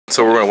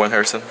So we're gonna win,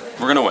 Harrison?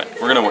 We're gonna win.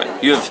 We're gonna win.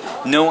 You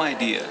have no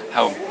idea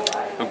how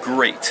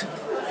great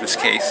this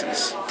case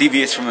is.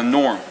 Deviates from the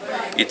norm.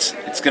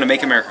 It's gonna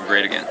make America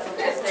great again.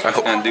 I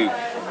hope. And do.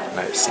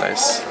 Nice,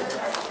 nice.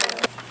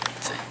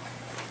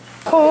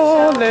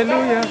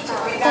 Hallelujah.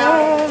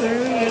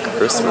 Hallelujah.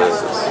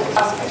 Christmas.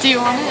 Do you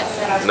want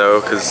it?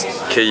 No, because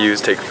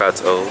KUs take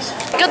fat L's.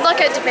 Good luck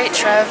at debate,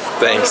 Trev.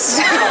 Thanks.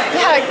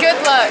 Yeah, good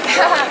luck.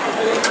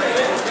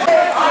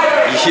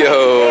 Yo.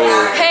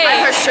 Hey,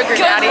 I'm her sugar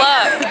daddy. Good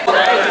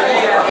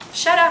luck.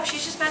 Shut up,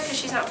 she's just mad because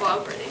she's not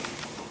vlog worthy.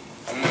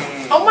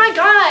 Oh my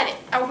god!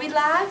 Are we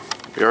live?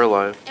 We are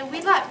live. And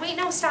we live. Wait,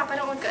 no, stop. I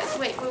don't look good.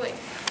 Wait.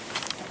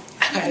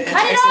 Cut it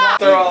off!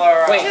 They're all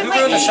alright. Wait, who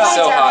grew the shot?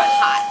 So hot.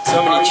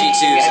 So many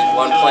G2s in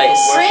one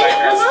place.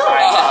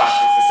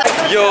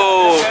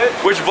 Yo,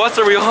 which bus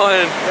are we on?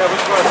 Yeah,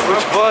 which bus?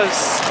 Which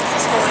bus?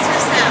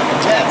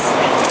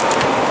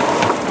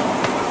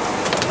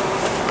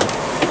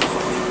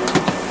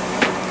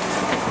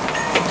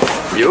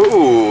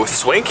 Yo,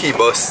 swanky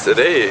bus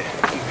today.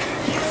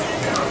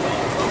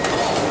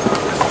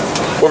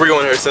 Where are we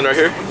going, Harrison? Right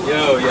here?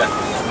 Yo, yeah.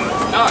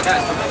 Oh,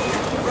 guys.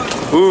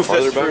 Ooh,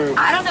 that's true.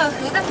 I don't know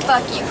who the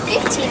fuck you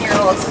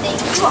 15-year-olds think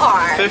you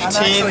are.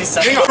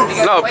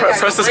 15? No,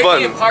 press this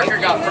button. Parker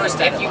got first.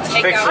 If you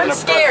take out, I'm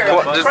scared.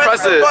 Just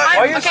press it. Why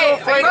are you so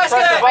afraid to press the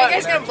button? Are you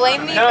guys gonna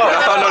blame me? No.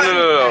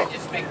 No.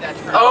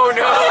 Oh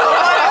no!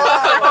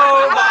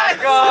 Oh my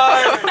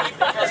god!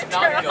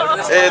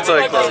 It's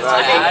like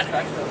that.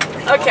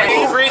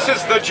 Okay.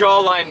 Increases the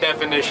jawline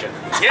definition.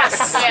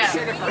 Yes! Yeah.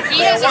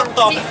 He is what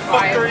the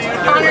fuck are you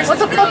doing? What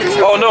the fuck are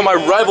you Oh no, my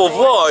rival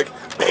vlog.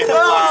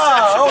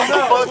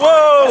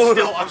 Whoa!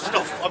 I'm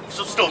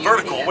still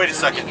vertical. Wait a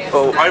second.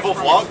 Oh. Rival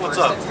vlog? What's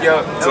up?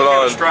 Yeah.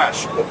 What's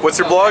trash? What's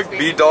your blog?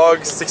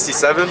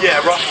 BDog67? Yeah,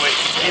 roughly.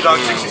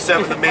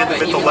 BDog67, the man, the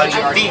myth, the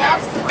legend.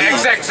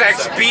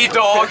 XXX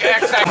B-Dog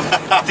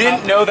XX.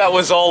 Didn't know that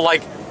was all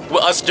like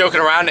us joking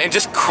around and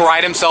just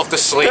cried himself to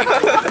sleep.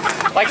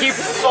 Like he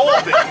sold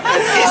it.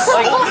 He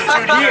sold it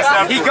 2 years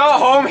after. He got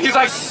home, he's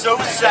like so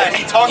sad.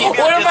 He talked to me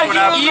what like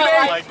am this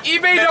I when doing?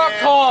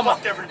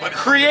 eBay.com.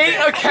 Create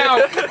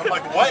account. I'm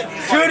like, what?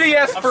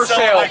 2DS for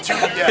sale.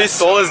 He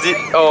sold his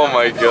Oh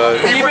my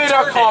god.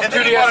 eBay.com,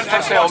 2DS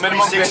for sale,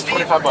 minimum bid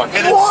 $25. And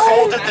then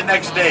sold it the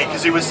next day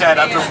because he was sad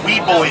after we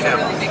bullied him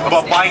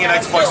about buying an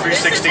Xbox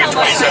 360 in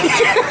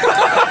 2017.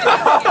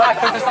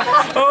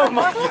 Oh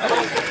my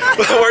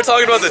god. We're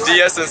talking about the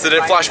DS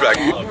incident flashback.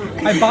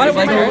 I bought it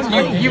like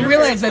you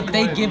realize that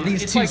they give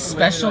these two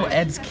special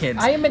eds kids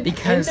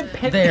because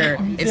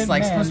it's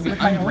like supposed to be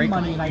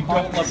unbreakable. You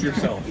don't love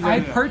yourself.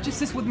 I purchased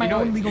this with my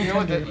own legal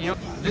tender.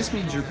 This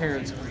means your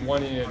parents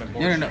wanted an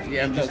abortion. No.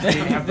 Yeah,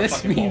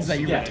 this means that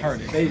you're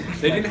retarded. They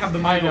didn't have the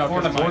money to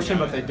afford an abortion,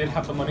 but they did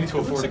have the money to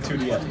afford a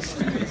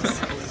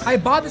 2DS. I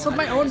bought this with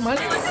my own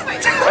money.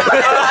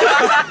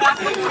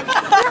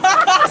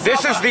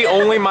 This is the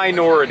only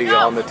minority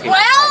on the team.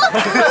 Well,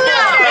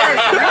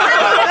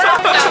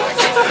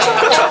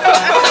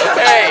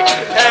 hey.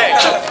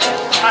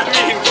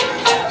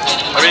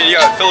 I mean, you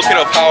got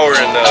Filipino power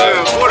in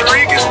Puerto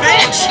Rican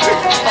bitch.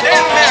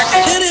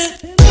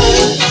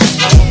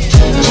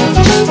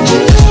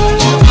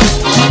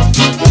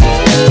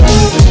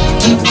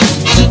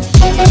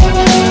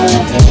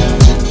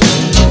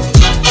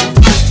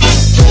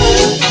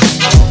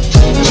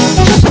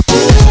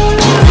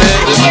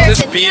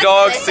 This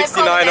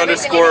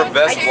BDog69_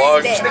 best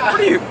vlog.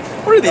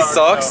 What are these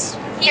socks?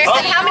 here's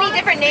how many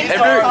different names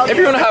are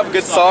Everyone have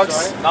good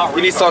socks?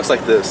 You need socks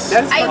like this.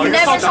 I've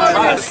never told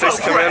you. The 6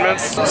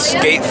 commandments.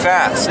 Skate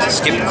fast,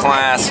 skip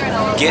class,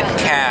 get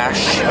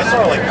cash,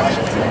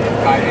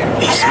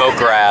 smoke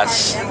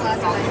grass,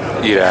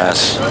 eat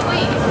ass.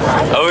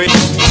 Oh,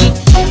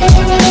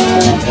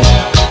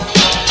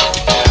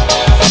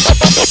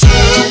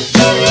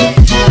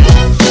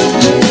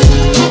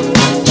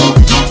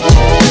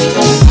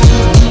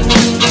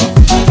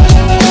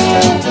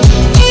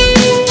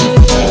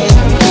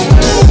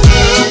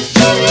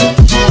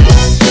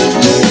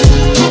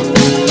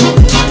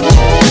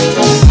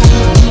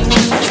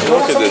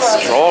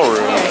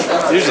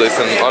 usually it's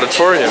in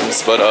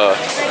auditoriums, but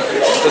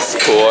this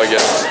is cool, I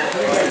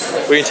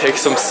guess. We can take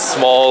some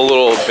small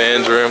little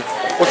band room.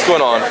 What's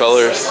going on,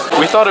 fellas?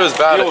 We thought it was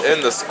bad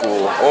in the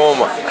school. Oh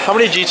my, how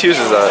many G2s is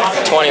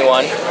that?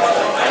 21.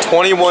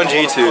 21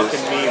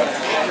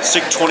 G2s.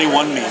 Sick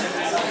 21 meme.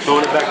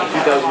 Going back to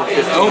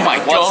 2015. Oh my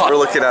god. We're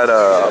looking at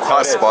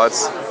hot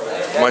spots.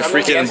 My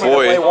freaking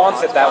boy,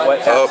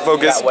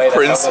 focus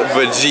Prince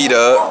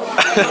Vegeta.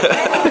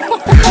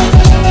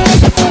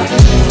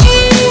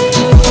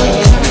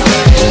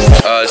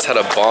 Just had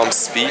a bomb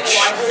speech.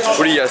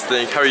 What do you guys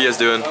think? How are you guys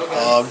doing?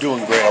 I'm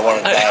doing great. I want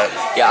to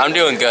die. Yeah, I'm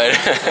doing good.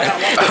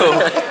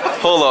 Oh,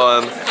 hold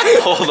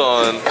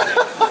on.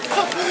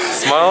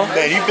 Smile?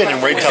 Man, you've been in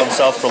Raytown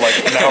South for like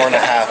an hour and a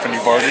half and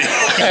you've already...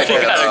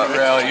 You gotta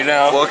grill, you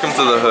know? Welcome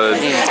to the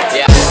hood.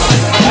 Yeah.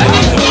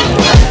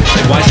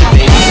 Why should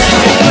they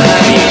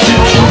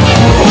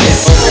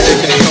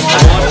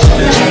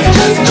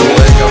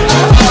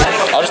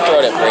I'll just throw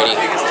it at Brady.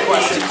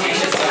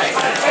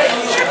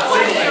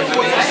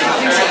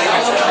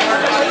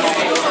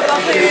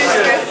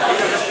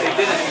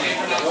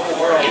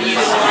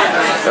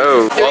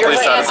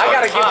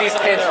 gotta give these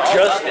pants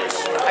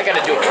justice. I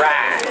gotta do it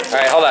right. All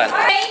right, hold on.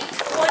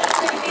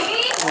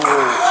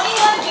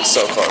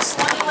 So close.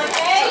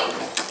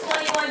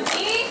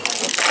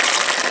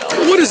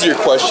 What is your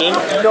question?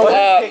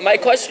 My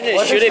question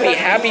is, should it be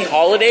Happy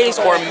Holidays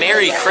or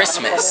Merry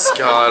Christmas?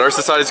 God, our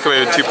society's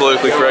becoming too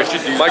politically correct.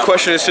 My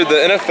question is, should the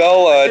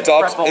NFL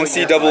adopt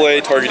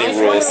NCAA targeting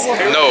rules?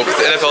 No, because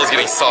the NFL is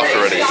getting soft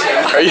already.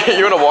 Are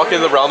you gonna walk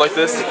in the round like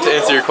this to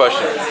answer your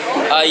question?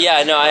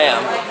 Yeah, no, I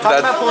am. Talk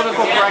about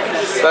political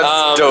correctness.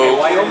 That's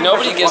dope.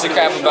 Nobody gives a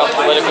crap about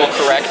political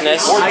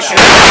correctness.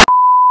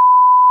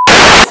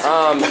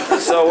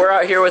 So we're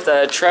out here with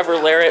a Trevor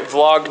Lerit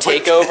vlog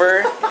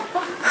takeover.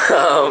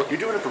 You're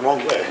doing it the wrong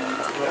way.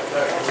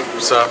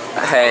 What's up?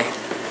 Hey.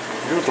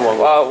 You're doing it the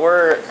wrong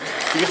way.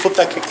 You can flip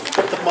that kick.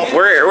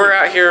 We're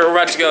out here. We're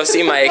about to go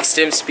see my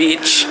extemp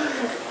speech.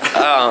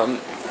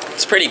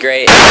 It's pretty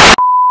great.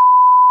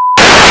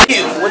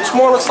 Which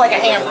more looks like a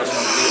hamburger.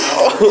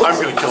 I'm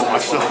gonna kill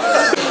myself.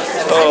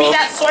 Give me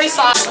that soy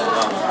sauce.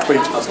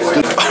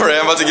 Alright,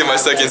 I'm about to give my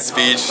second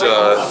speech.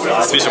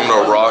 Speech I'm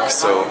gonna rock,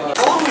 so.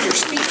 How long was your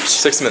speech?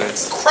 6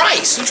 minutes.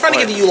 Christ, you trying to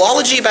give a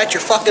eulogy about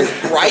your fucking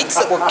rights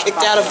that were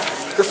kicked out of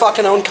your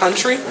fucking own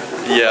country?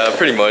 Yeah,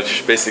 pretty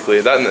much,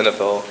 basically. That in the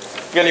NFL.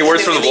 You got any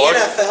words for the vlog?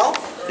 NFL?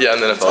 Yeah,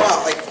 in the NFL.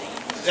 Oh, like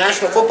the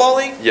National Football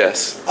League?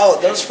 Yes. Oh,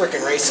 those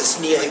freaking racist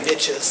kneeling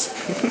bitches.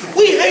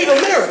 We hate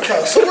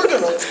America, so we're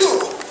gonna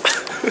do.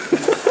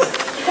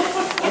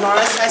 You know,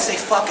 I say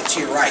fuck it to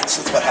your rights.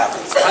 That's what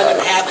happens. I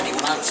didn't have any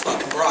when I was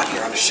fucking brought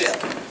here on a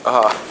ship.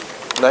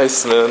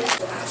 Nice, man.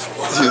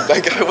 Dude,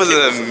 that guy was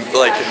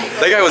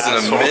an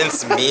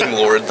immense meme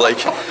lord. Like,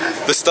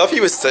 the stuff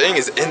he was saying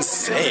is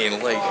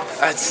insane. Like,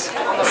 that's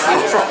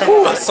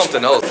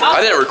something else.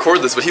 I didn't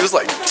record this, but he was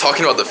like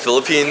talking about the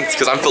Philippines,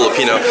 because I'm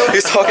Filipino. He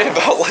was talking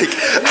about like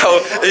how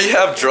if you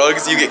have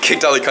drugs, you get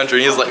kicked out of the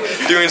country. And he was like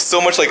doing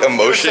so much like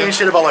emotion. Saying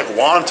shit about like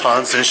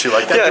wontons and shit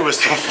like that. Yeah. It was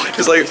so funny.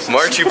 He's like,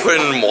 why aren't you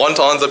putting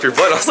wontons up your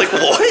butt? I was like,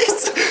 what?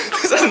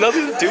 This has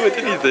nothing to do with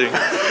anything.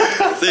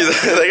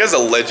 That guy's a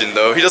legend,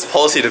 though. He does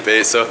policy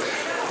debate, so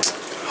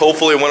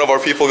hopefully one of our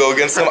people go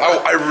against him.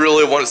 I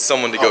really want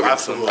someone to go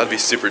against him. That'd be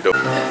super dope.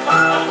 Look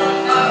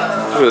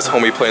at this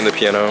homie playing the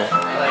piano.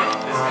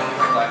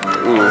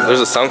 Ooh, there's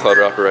a SoundCloud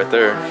rapper right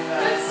there.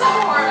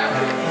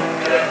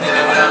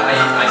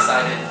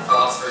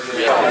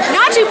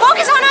 Not to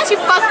focus on us, you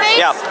fuckface.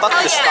 Yeah, fuck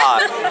this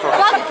thought.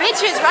 Fuck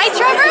bitches, right,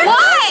 Trevor?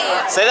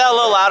 Why? Say that a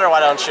little louder, why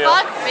don't you?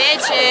 Fuck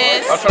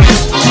bitches.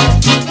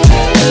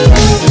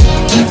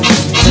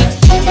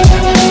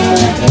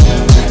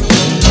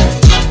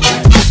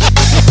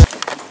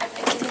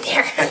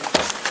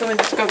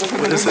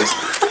 What is this?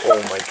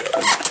 Oh my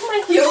god. My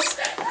heels.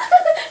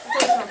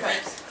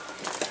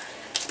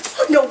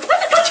 Oh no.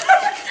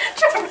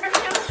 Trevor.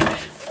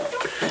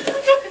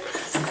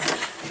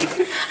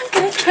 I'm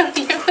gonna tell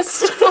you a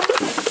story.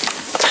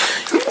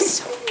 You're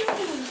so mean.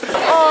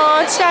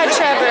 Aw, Chad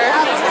Trevor.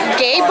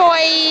 Gay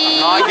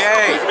boy. Not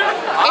gay.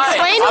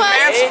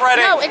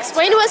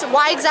 Explain to us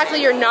why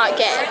exactly you're not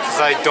gay. Because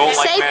I don't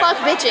like Say men. fuck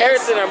bitches.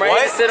 Harrison, I'm ready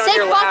to sit on Say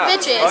your fuck lap.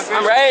 bitches.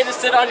 I'm ready to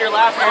sit on your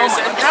lap,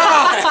 Harrison.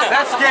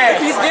 That's gay.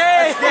 He's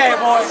gay. That's gay,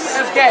 boy.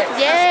 That's gay.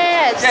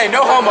 Yes. Gay,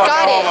 no homo.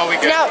 Got no it. homo. We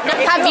good. Now,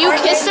 have you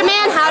kissed a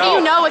man? How do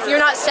you know if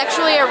you're not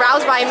sexually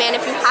aroused by a man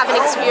if you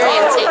haven't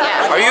experienced it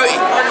yet?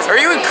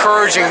 Are you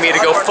encouraging me to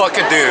go fuck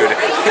a dude?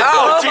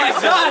 Oh,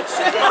 Jesus.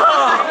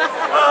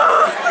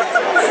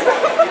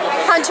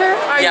 Hunter,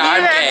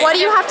 what do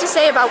you have to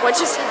say about what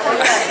just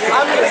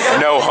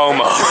happened? No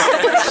homo.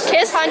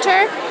 Kiss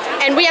Hunter,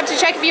 and we have to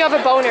check if you have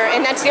a boner,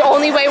 and that's the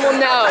only way we'll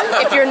know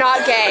if you're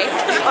not gay.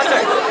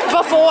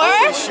 Before?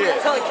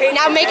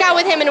 Now make out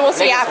with him and we'll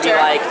see after.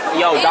 Like,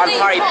 yo, Don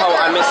Party Po,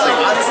 I'm missing.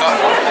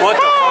 What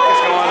the fuck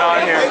is going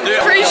on here?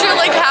 Pretty sure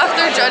like half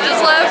their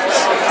judges left,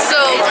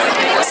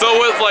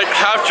 So with like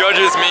half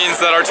judges means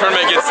that our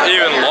tournament gets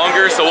even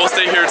longer, so we'll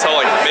stay here till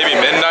like maybe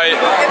midnight.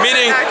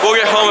 Meaning we'll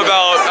get home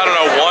about, I don't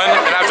know, 1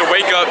 and have to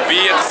wake up, be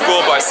at the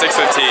school by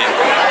 6:15.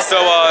 So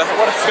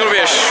it's gonna be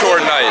a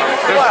short night.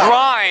 The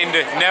grind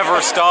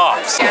never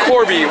stops.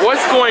 Corby,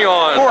 what's going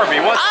on? Corby,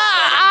 what's...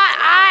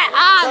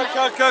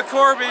 Cut,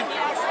 Corby.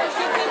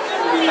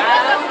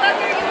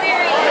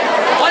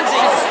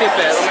 Onesie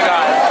stupid. Oh my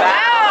god.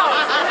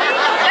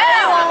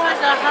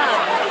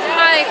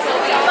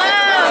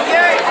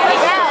 What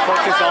the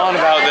fuck is on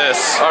about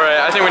this? Alright,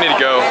 I think we need to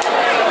go.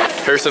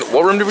 Harrison,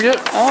 what room did we get?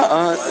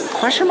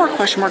 Question mark,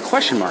 question mark,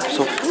 question mark.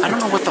 So I don't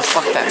know what the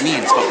fuck that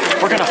means,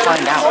 but we're gonna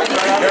find out.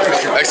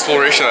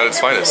 Exploration at its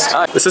finest.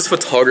 This is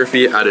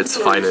photography at its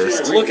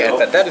finest. Look at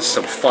that. That is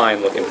some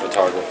fine looking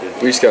photography.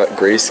 We just got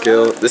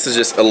grayscale. This is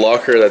just a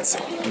locker that's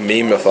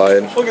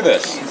meme-ified. Look at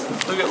this.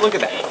 Look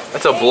at that.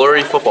 That's a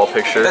blurry football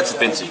picture. That's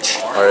vintage.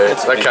 Alright,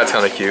 that cat's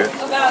kind of cute.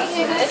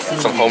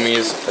 Some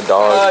homies, a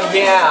dog.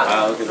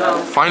 Yeah. Look at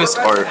that. Finest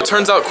art.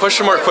 Turns out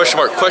question mark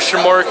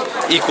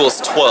equals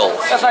 12.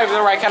 That's not even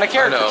the right kind of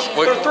character. No.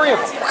 There are 3 of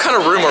them. What kind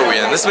of room are we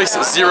in? This makes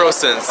 0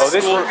 sense. Oh,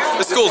 this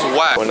school's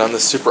whack. Going down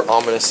this super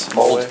ominous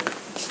hallway.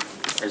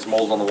 There's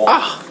mold on the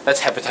wall.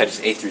 That's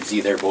hepatitis A through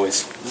Z there,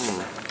 boys.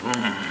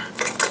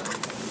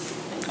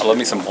 I love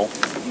me some bull.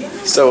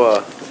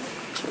 So,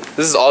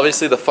 this is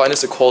obviously the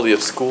finest equality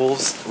of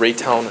schools,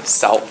 Raytown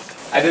South.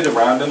 I did a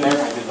round in there.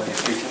 I did like a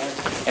street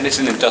tonight. And it's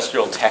an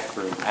industrial tech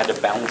room. I had to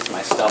balance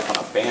my stuff on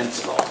a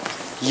bandsaw.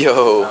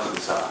 Yo.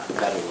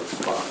 That was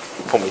fun.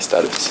 Homie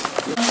status.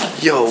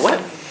 Yo, what?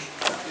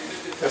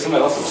 There's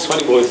somebody else, some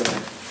sweaty boys in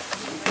there.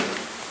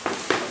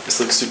 This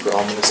looks super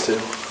ominous too.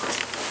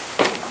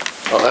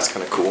 Oh, that's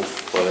kind of cool,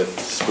 but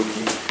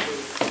spooky.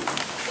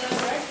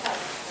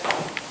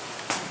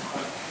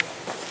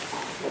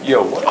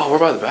 Yo, what? Oh, we're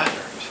by the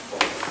bathrooms.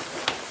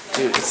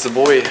 Dude, it's the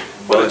boy.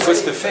 What a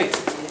twisted face.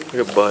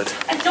 Look at Bud.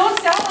 And don't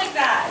sound like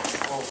that.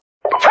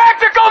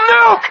 Tactical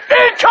nuke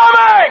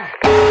incoming!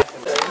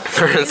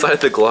 They're inside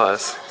the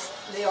glass.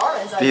 They are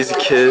inside. These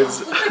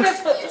kids. Look at his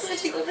foot. Look at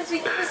his feet. Look at his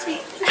feet. Look at his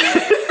feet.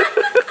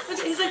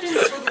 He's like doing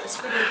this.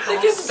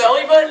 Look his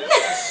belly button.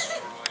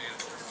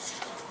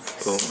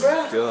 Oh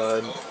my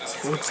god.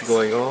 What's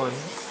going on?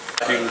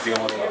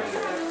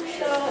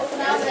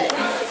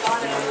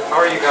 How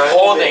are you guys?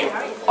 Holding.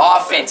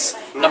 Offense.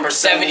 Number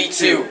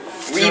 72.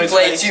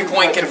 Replay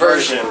 2-point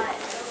conversion.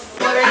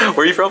 Where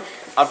are you from?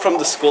 I'm from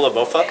the school of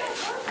Bofa.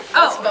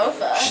 Oh,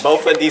 Bofa.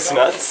 Bofa these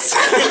nuts.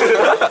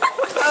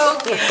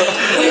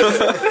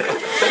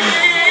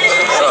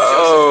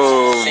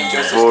 Oh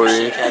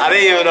boy. I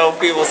didn't even know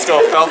people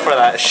still fell for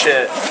that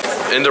shit.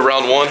 Into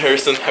round one,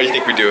 Harrison. How do you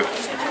think we do?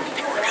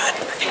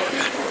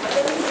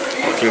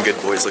 Looking good,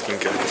 boys. Looking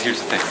good. Here's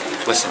the thing.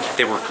 Listen,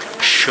 they were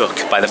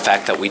shook by the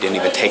fact that we didn't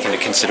even take into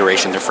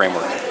consideration their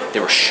framework. They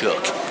were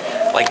shook.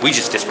 Like, we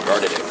just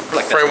disregarded it.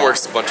 Like,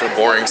 Framework's a bunch of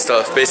boring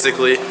stuff.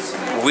 Basically,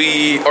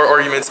 our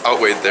arguments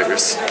outweighed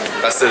theirs.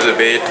 That's the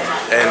debate,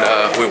 and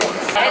we won.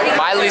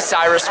 Miley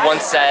Cyrus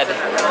once said,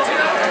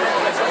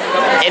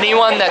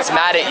 anyone that's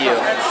mad at you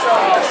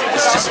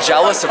is just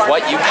jealous of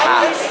what you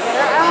have.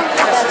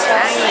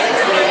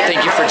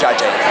 Thank you for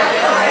judging.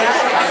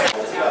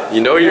 You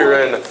know you're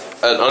in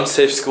an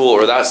unsafe school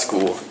or that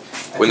school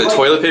when the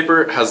toilet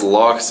paper has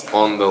locks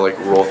on the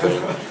roll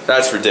thing.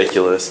 That's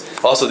ridiculous.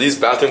 Also, these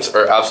bathrooms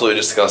are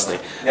absolutely disgusting.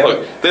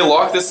 Look, they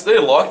lock this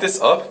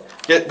up,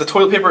 yet the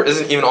toilet paper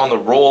isn't even on the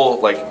roll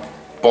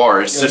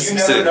bar. It's just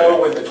sitting there. You never know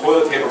when the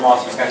toilet paper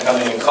monster is going to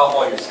come in and cop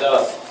all your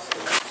stuff.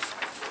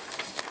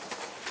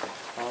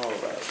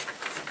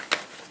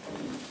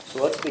 So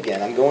let's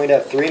begin. I'm going to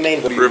have 3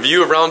 main...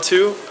 Review of round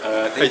 2.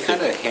 They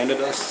kind of handed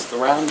us the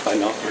round by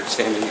not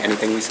understanding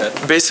anything we said.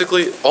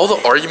 Basically, all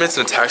the arguments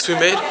and attacks we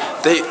made,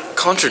 they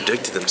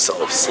contradicted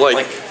themselves.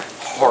 Like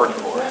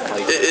hardcore.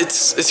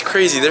 It's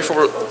crazy.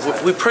 Therefore,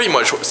 we pretty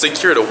much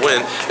secured a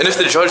win. And if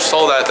the judge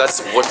saw that,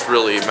 that's what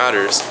really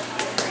matters.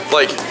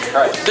 Like,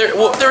 they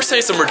were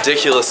saying some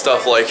ridiculous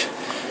stuff like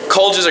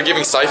colleges are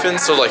giving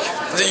stipends, so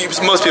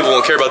most people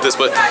won't care about this,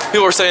 but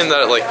people are saying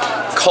that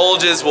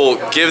colleges will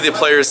give the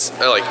players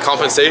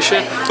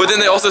compensation, but then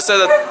they also said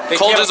that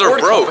colleges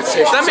are broke.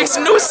 That makes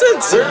no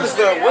sense. What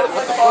the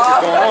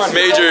fuck is going on?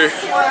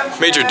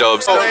 Major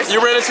dubs. Oh,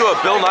 you ran into a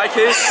Bill Nye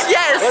case?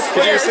 Yes.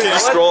 Could you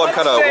scroll? I'm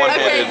kind of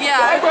one-handed. Okay,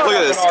 yeah. Look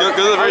at this. Go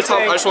to the very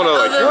top. I just want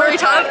to the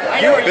very top.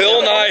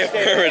 Bill Nye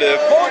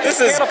affirmative. This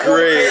is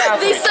great.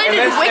 They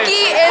cited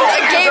Wiki and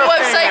a gay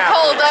website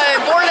called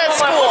Born at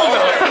School.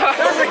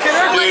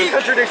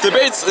 Dude,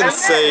 debate's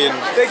insane.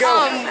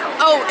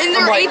 In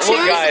their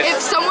A2s, if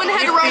someone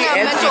had run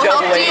a mental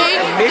health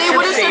DA, they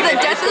would have said that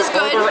death is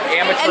good,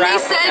 and they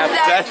said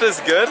that... Death is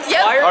good?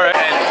 Yep. Alright.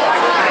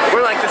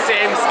 We're like the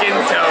same skin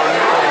tone.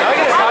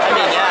 I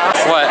mean, yeah.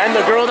 What? And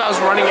the girl that was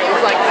running it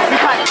was like, we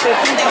had 50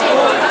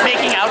 people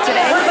making out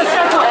today. And you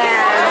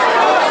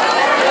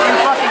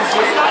fucking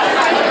do it.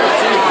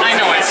 I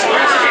know it.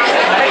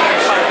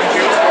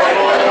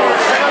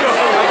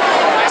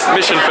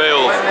 Mission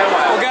failed.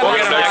 We'll get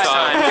him next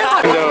time.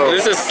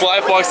 This is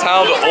Slyfox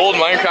Hound, old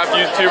Minecraft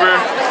YouTuber.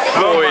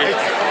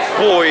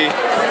 Boy.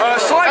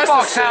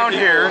 Slyfox Hound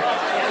here.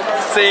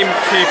 Same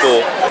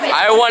people.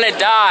 I want to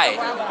die.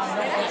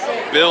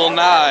 Bill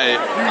Nye.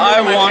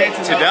 I want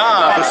to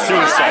die. The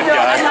suicide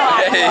guy.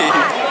 Hey.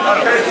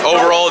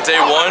 Overall,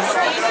 day 1,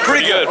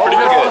 pretty good.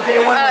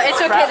 It's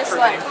okay to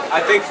slap.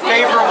 I think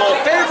favorable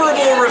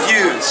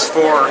reviews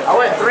for... I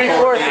went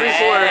 3-4,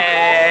 3-4.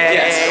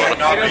 Yes.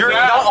 You're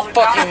not a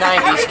fucking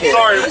 90s kid.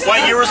 Sorry,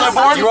 what year was I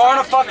born? You aren't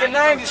a fucking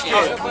 90s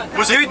kid.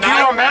 Was it? Do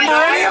you remember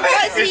any of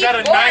it? Is that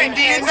a 90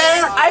 in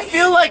there? I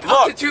feel like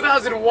up to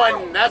 2001,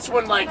 that's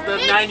when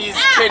the 90s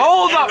kid...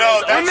 Hold up.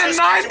 No, When the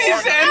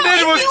 90s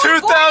ended was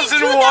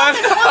 2001.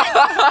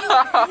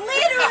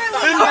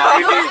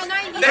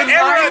 The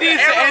 90s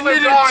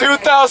ended in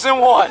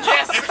 2001.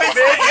 Yes. The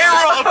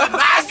era of the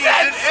 90s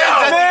ended.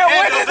 Man,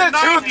 when did the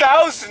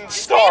 2000s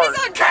start?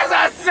 Because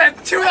I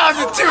said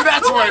 2002,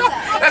 that's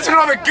when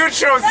all the good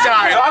shows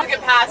died. I'm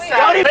getting past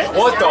that.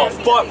 What the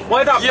fuck?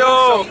 Why that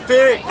Yo, moon so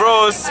big?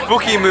 bro,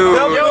 spooky moon.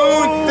 The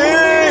moon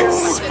thing.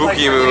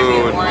 Spooky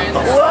moon.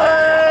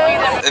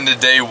 Into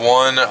day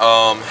 1,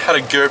 had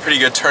a pretty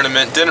good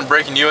tournament. Didn't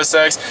break in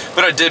USX,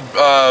 but I did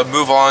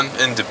move on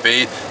in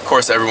debate. Of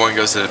course, everyone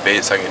goes to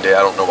debate second day.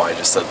 I don't know why I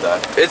just said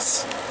that.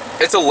 It's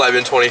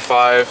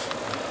 11:25.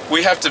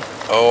 We have to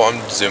Oh,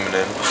 I'm zooming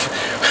in.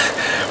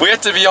 We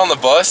have to be on the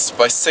bus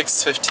by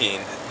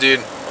 6:15. Dude,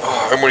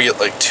 I'm gonna get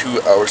like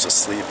 2 hours of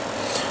sleep.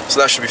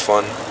 So that should be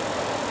fun.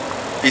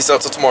 Peace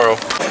out till tomorrow.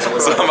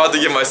 So I'm about to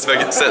get my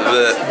second set.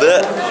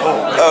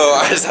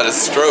 Oh, I just had a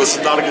stroke.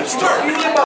 Not a good start.